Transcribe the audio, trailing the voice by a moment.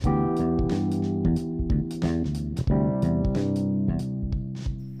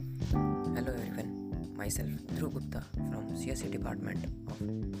myself Dhruv Gupta from CSE Department of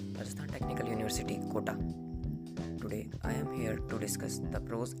Rajasthan Technical University, Kota. Today I am here to discuss the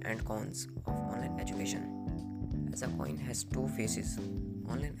pros and cons of online education. As a coin has two faces,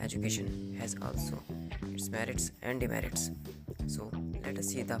 online education has also its merits and demerits. So let us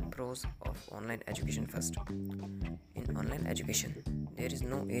see the pros of online education first. In online education, there is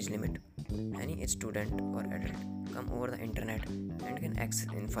no age limit. Any student or adult come over the internet and can access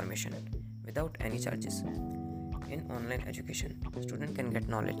information without any charges. In online education, students can get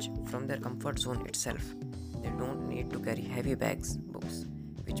knowledge from their comfort zone itself. They don't need to carry heavy bags, books,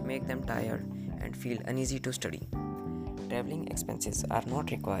 which make them tired and feel uneasy to study. Traveling expenses are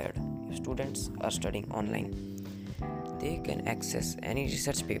not required if students are studying online. They can access any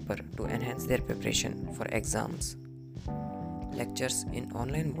research paper to enhance their preparation for exams. Lectures in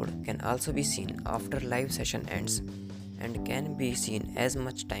online mode can also be seen after live session ends and can be seen as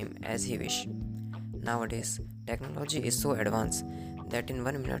much time as he wish. Nowadays, technology is so advanced that in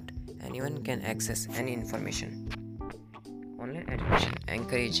 1 minute anyone can access any information. Online education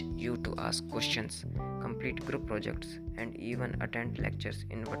encourages you to ask questions, complete group projects, and even attend lectures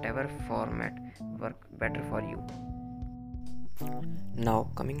in whatever format work better for you.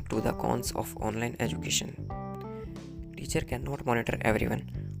 Now coming to the cons of online education. Teacher cannot monitor everyone.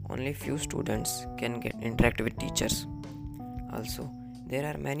 Only few students can interact with teachers. Also, there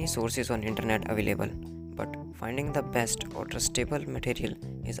are many sources on internet available, but finding the best or trustable material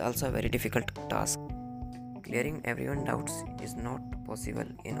is also a very difficult task. Clearing everyone's doubts is not possible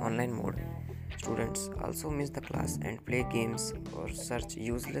in online mode. Students also miss the class and play games or search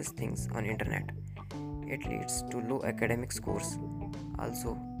useless things on internet. It leads to low academic scores.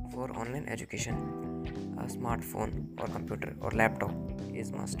 Also, for online education, a smartphone or computer or laptop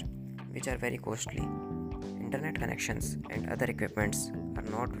is must, which are very costly. Internet connections and other equipments are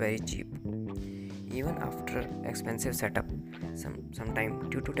not very cheap. Even after expensive setup, sometime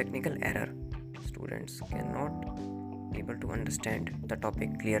due to technical error, students cannot able to understand the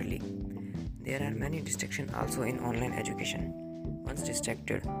topic clearly. There are many distractions also in online education. Once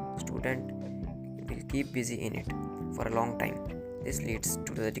distracted, student will keep busy in it for a long time. This leads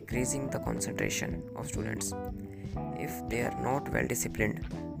to the decreasing the concentration of students. If they are not well disciplined,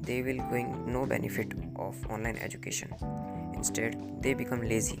 they will gain no benefit of online education. Instead, they become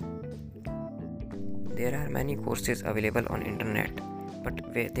lazy. There are many courses available on internet,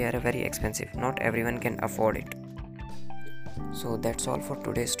 but they are very expensive. Not everyone can afford it. So that's all for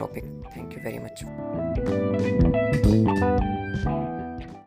today's topic. Thank you very much.